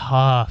fucking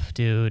tough,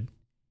 dude.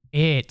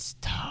 It's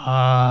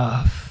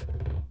tough.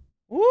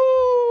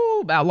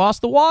 Woo! About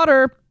lost the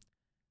water.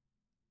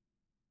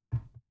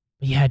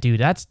 Yeah, dude,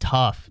 that's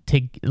tough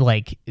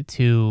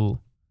to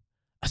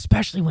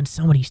especially when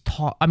somebody's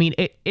I mean,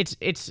 it's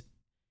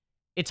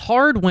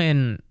hard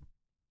when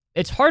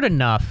it's hard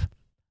enough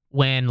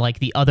when like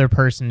the other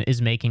person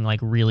is making like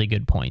really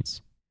good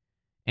points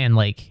and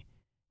like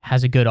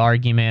has a good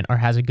argument or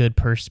has a good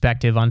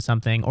perspective on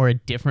something or a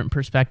different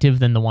perspective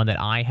than the one that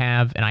I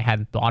have and I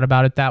hadn't thought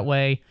about it that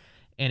way.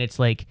 And it's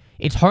like,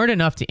 it's hard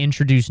enough to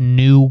introduce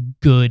new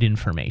good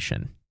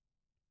information.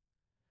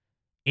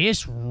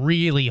 It's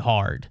really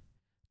hard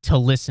to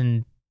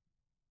listen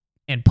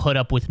and put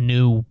up with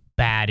new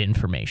bad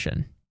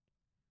information.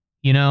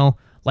 You know,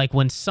 like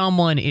when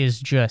someone is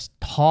just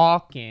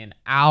talking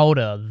out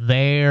of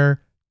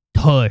their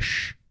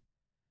tush,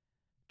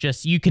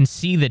 just you can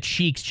see the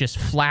cheeks just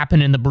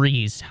flapping in the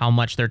breeze, how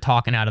much they're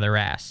talking out of their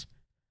ass.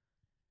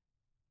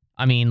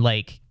 I mean,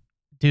 like,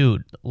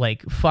 dude,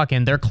 like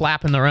fucking they're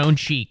clapping their own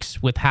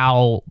cheeks with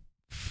how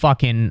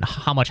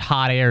much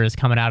hot air is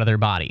coming out of their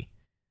body.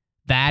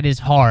 That is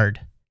hard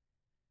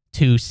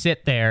to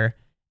sit there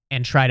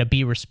and try to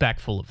be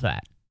respectful of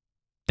that.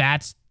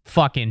 That's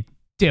fucking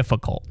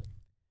difficult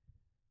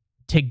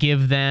to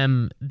give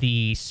them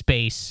the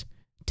space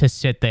to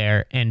sit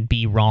there and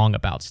be wrong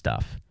about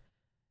stuff.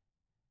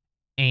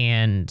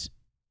 And,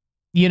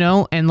 you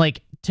know, and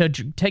like to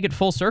take it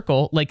full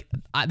circle, like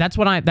that's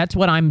what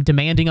I'm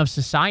demanding of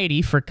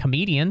society for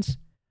comedians.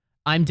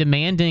 I'm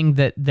demanding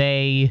that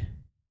they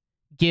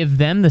give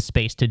them the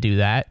space to do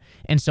that.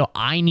 And so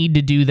I need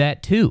to do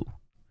that too.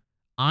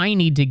 I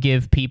need to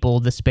give people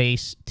the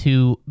space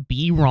to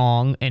be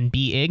wrong and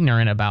be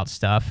ignorant about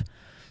stuff,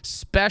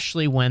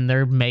 especially when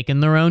they're making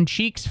their own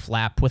cheeks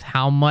flap with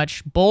how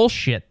much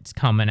bullshit's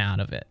coming out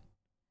of it.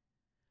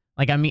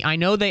 Like, I mean, I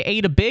know they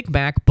ate a Big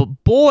Mac,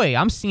 but boy,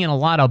 I'm seeing a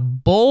lot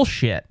of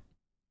bullshit.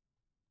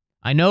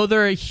 I know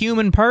they're a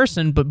human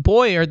person, but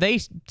boy, are they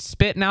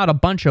spitting out a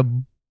bunch of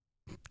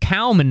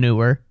cow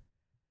manure.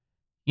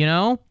 You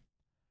know?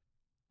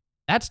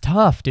 That's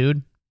tough,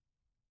 dude.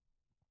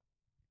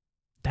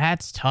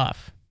 That's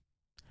tough.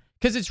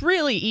 Because it's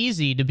really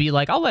easy to be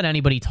like, I'll let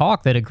anybody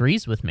talk that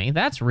agrees with me.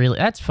 That's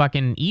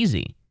fucking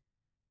easy.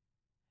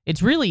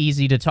 It's really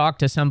easy to talk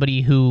to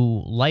somebody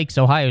who likes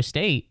Ohio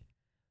State,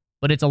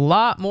 but it's a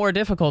lot more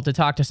difficult to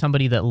talk to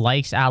somebody that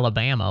likes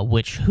Alabama,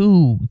 which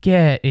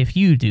if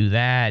you do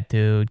that,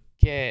 dude,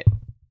 get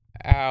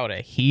out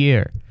of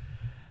here.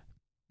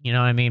 You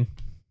know what I mean?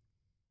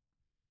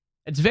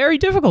 It's very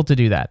difficult to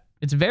do that.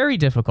 It's very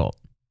difficult.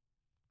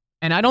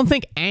 And I don't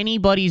think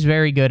anybody's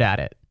very good at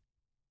it.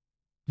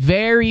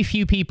 Very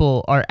few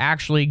people are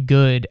actually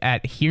good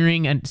at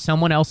hearing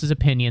someone else's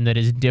opinion that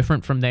is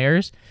different from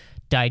theirs,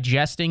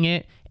 digesting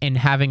it, and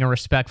having a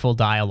respectful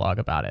dialogue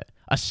about it.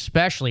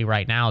 Especially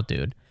right now,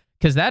 dude.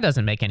 Because that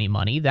doesn't make any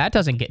money. That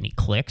doesn't get any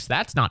clicks.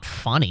 That's not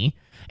funny.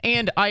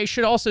 And I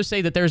should also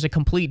say that there's a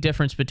complete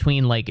difference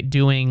between like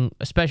doing,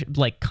 especially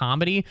like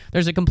comedy.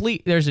 There's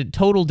a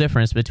total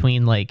difference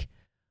between like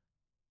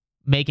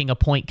making a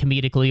point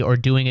comedically or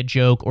doing a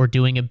joke or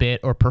doing a bit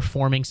or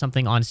performing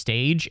something on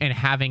stage and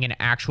having an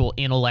actual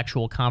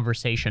intellectual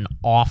conversation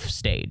off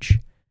stage.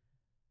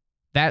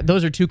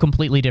 Those are two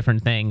completely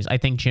different things. I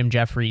think Jim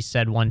Jeffries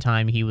said one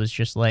time, he was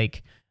just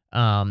like,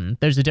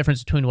 there's a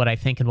difference between what I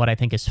think and what I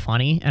think is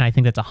funny. And I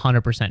think that's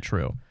 100%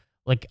 true.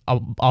 Like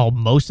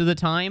most of the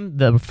time,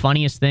 the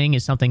funniest thing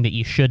is something that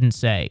you shouldn't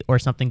say or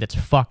something that's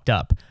fucked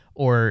up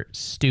or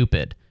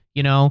stupid.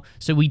 You know,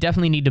 so we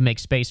definitely need to make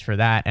space for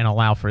that and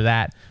allow for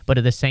that. But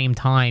at the same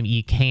time,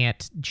 you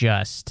can't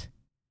just,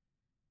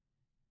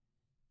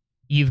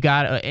 you've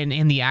got,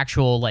 in the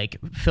actual like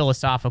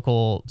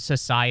philosophical,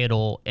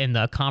 societal, in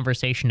the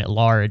conversation at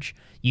large,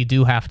 you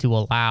do have to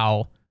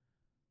allow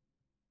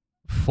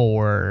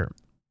for,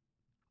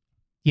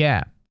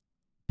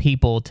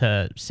 people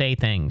to say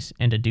things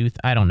and to do,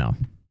 I don't know.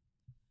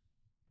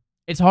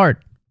 It's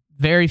hard.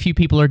 Very few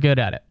people are good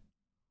at it.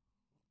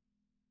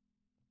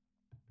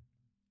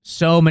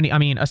 So many, I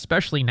mean,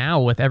 especially now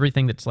with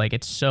everything that's like,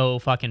 it's so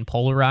fucking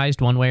polarized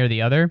one way or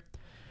the other.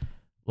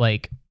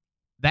 Like,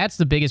 that's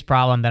the biggest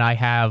problem that I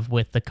have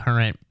with the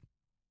current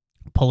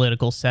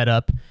political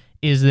setup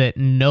is that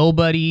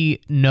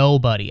nobody,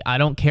 I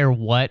don't care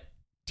what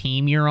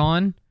team you're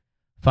on,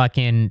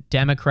 fucking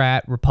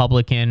Democrat,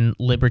 Republican,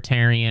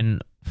 Libertarian,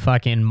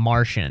 fucking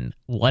Martian,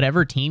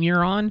 whatever team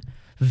you're on,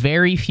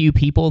 very few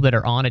people that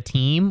are on a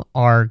team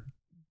are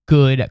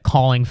good at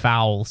calling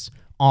fouls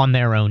on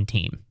their own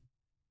team.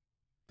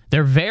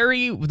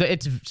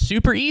 It's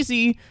super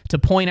easy to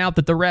point out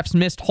that the refs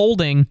missed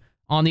holding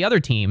on the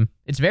other team.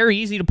 It's very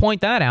easy to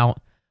point that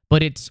out,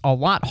 but it's a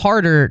lot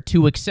harder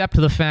to accept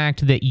the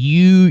fact that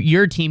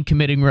your team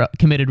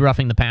committed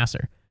roughing the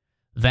passer.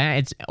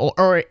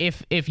 Or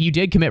if you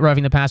did commit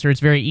roughing the passer, it's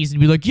very easy to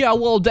be like, yeah,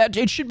 well, that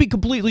it should be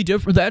completely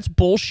different. That's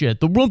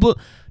bullshit.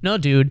 No,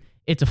 dude,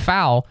 it's a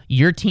foul.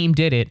 Your team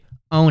did it.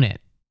 Own it.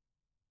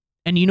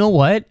 And you know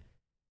what?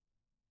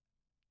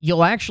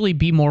 You'll actually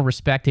be more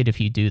respected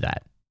if you do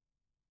that.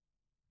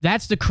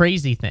 That's the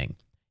crazy thing,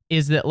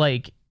 is that,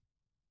 like,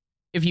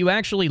 if you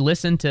actually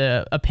listen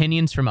to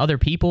opinions from other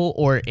people,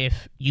 or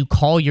if you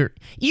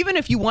even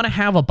if you want to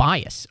have a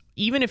bias,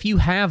 even if you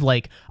have,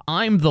 like,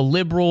 I'm the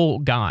liberal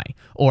guy,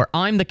 or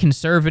I'm the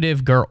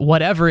conservative girl,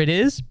 whatever it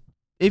is,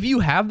 If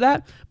you have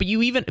that, but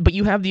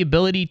you have the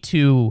ability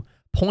to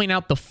point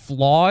out the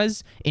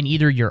flaws in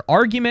either your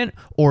argument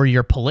or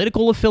your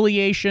political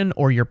affiliation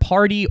or your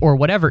party or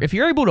whatever, if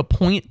you're able to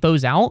point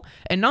those out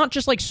and not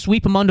just like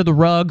sweep them under the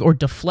rug or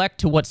deflect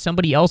to what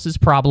somebody else's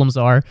problems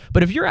are,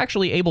 but if you're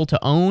actually able to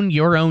own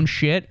your own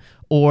shit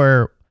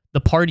or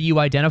the party you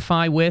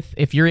identify with,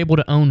 if you're able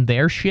to own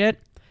their shit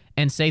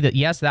and say that,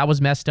 yes, that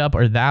was messed up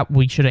or that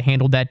we should have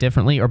handled that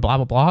differently or blah,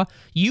 blah, blah,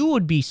 you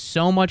would be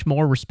so much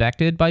more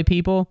respected by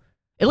people.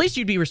 At least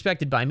you'd be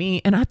respected by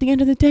me, and at the end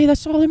of the day,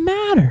 that's all that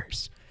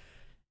matters.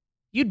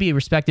 You'd be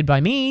respected by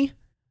me,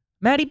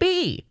 Matty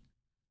B.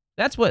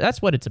 That's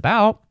what it's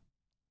about.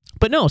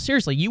 But no,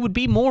 seriously, you would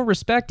be more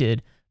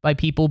respected by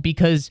people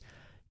because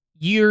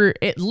you're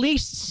at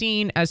least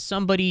seen as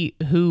somebody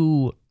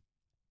who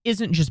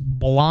isn't just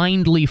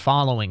blindly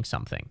following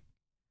something.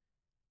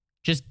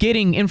 Just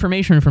getting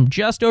information from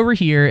just over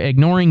here,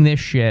 ignoring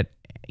this shit.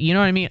 You know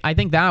what I mean? I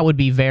think that would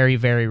be very,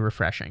 very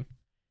refreshing,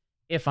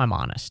 if I'm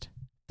honest.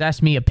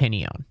 That's me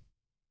opinion.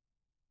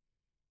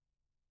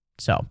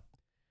 So,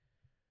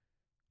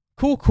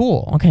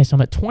 cool. Okay, so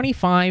I'm at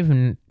 25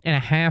 and a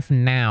half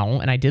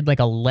now, and I did like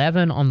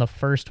 11 on the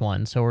first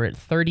one, so we're at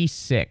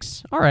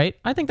 36. All right,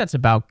 I think that's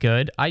about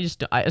good.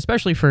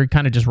 Especially for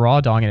kind of just raw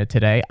dogging it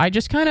today, I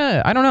just kind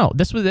of, I don't know,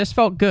 this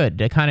felt good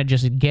to kind of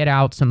just get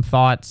out some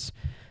thoughts,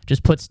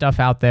 just put stuff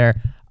out there.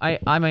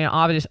 I mean,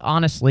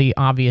 honestly,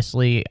 this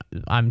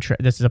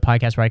is a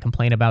podcast where I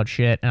complain about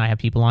shit, and I have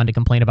people on to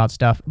complain about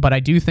stuff, but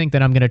I do think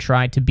that I'm going to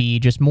try to be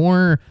just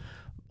a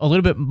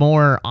little bit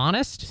more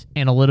honest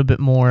and a little bit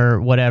more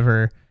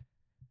whatever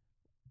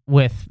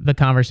with the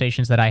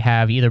conversations that I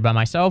have, either by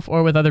myself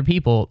or with other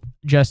people,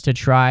 just to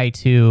try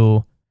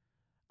to,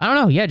 I don't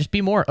know, yeah, just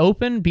be more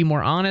open, be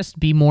more honest,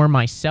 be more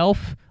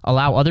myself,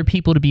 allow other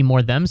people to be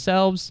more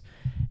themselves.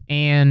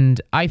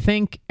 And I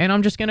think, and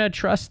I'm just going to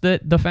trust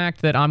that the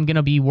fact that I'm going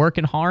to be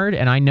working hard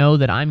and I know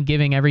that I'm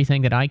giving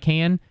everything that I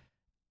can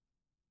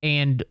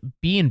and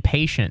being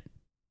patient,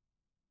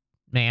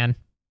 man.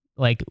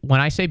 Like, when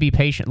I say be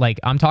patient,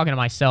 like, I'm talking to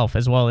myself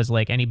as well as,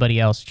 like, anybody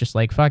else. Just,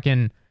 like,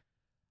 fucking,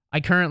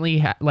 I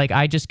currently,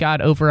 I just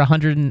got over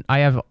 100, I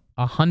have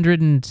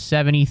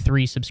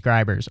 173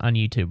 subscribers on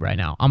YouTube right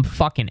now. I'm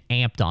fucking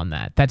amped on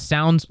that. That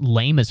sounds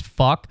lame as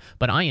fuck,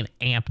 but I am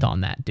amped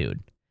on that, dude.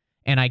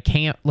 And I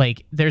can't,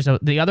 like, there's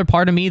the other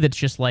part of me that's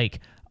just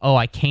like, oh,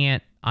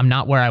 I'm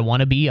not where I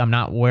want to be. I'm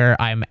not where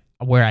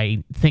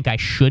I think I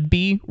should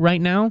be right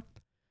now.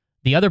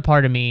 The other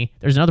part of me,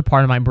 there's another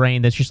part of my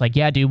brain that's just like,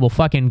 yeah, dude, we'll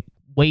fucking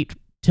wait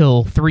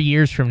till 3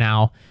 years from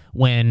now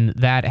when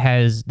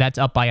that's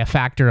up by a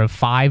factor of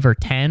 5 or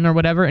 10 or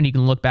whatever. And you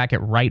can look back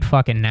at right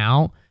fucking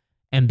now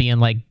and being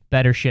like,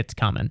 better shit's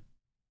coming.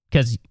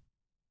 Because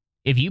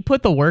if you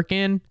put the work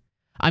in,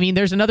 I mean,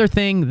 there's another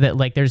thing that,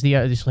 like, there's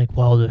like,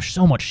 well, there's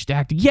so much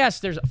stacked.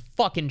 Yes, there's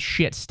fucking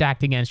shit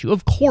stacked against you.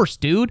 Of course,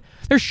 dude.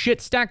 There's shit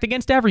stacked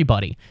against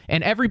everybody.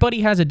 And everybody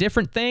has a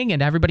different thing,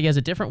 and everybody has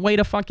a different way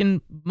to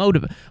fucking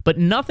motivate. But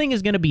nothing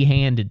is going to be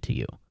handed to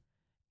you.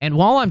 And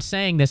while I'm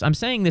saying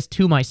this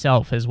to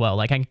myself as well.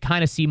 Like, I can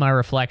kind of see my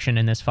reflection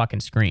in this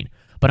fucking screen.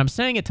 But I'm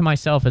saying it to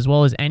myself as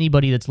well as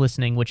anybody that's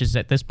listening, which is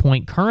at this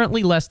point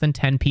currently less than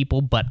 10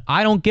 people, but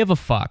I don't give a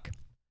fuck.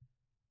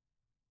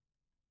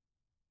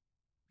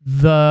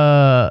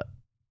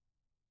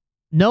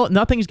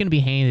 Nothing's going to be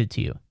handed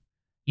to you.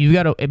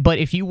 But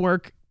if you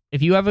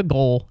have a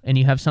goal and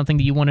you have something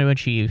that you want to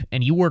achieve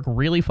and you work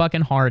really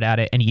fucking hard at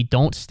it and you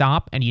don't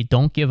stop and you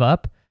don't give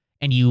up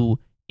and you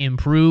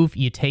improve,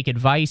 you take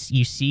advice,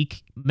 you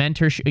seek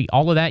mentorship,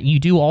 all of that, you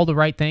do all the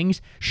right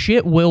things,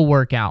 shit will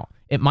work out.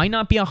 It might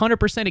not be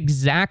 100%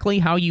 exactly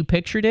how you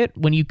pictured it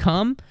when you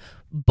come,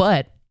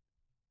 but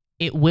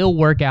it will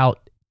work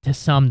out to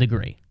some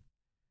degree.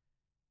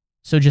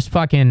 So just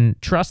fucking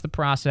trust the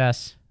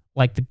process,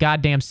 like the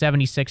goddamn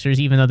 76ers,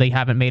 even though they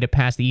haven't made it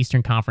past the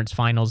Eastern Conference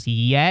Finals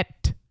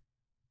yet.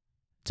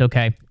 It's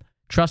okay.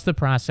 Trust the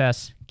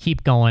process.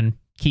 Keep going.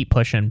 Keep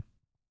pushing.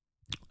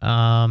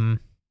 Yeah.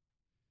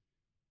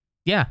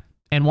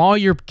 And while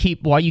you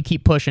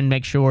keep pushing,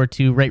 make sure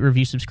to rate,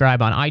 review,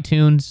 subscribe on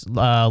iTunes.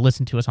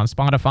 Listen to us on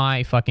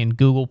Spotify, fucking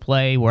Google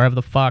Play, wherever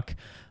the fuck.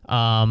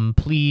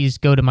 Please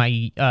go to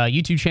my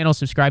YouTube channel,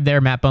 subscribe there,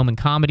 Matt Bowman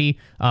Comedy.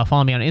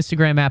 Follow me on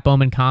Instagram, Matt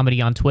Bowman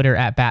Comedy, on Twitter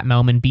at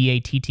Batmowman,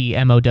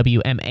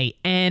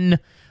 BATTMOWMAN.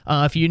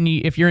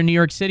 If you're in New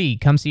York City,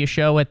 come see a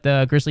show at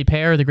the Grizzly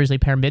Pear,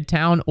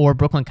 Midtown, or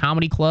Brooklyn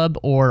Comedy Club,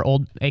 or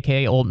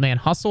aka Old Man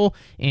Hustle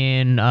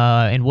in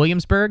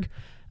Williamsburg.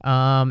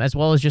 As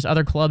well as just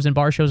other clubs and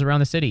bar shows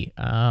around the city.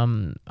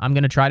 I'm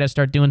going to try to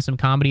start doing some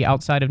comedy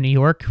outside of New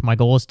York. My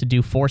goal is to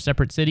do 4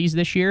 separate cities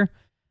this year.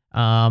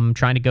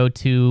 Trying to go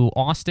to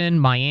Austin,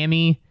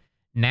 Miami,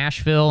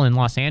 Nashville, and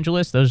Los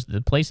Angeles. Those are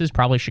the places,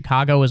 probably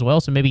Chicago as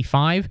well, so maybe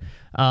 5.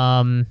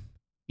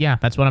 Yeah,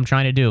 that's what I'm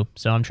trying to do.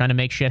 So I'm trying to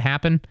make shit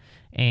happen,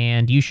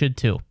 and you should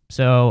too.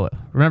 So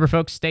remember,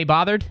 folks, stay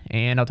bothered,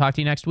 and I'll talk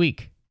to you next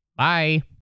week. Bye.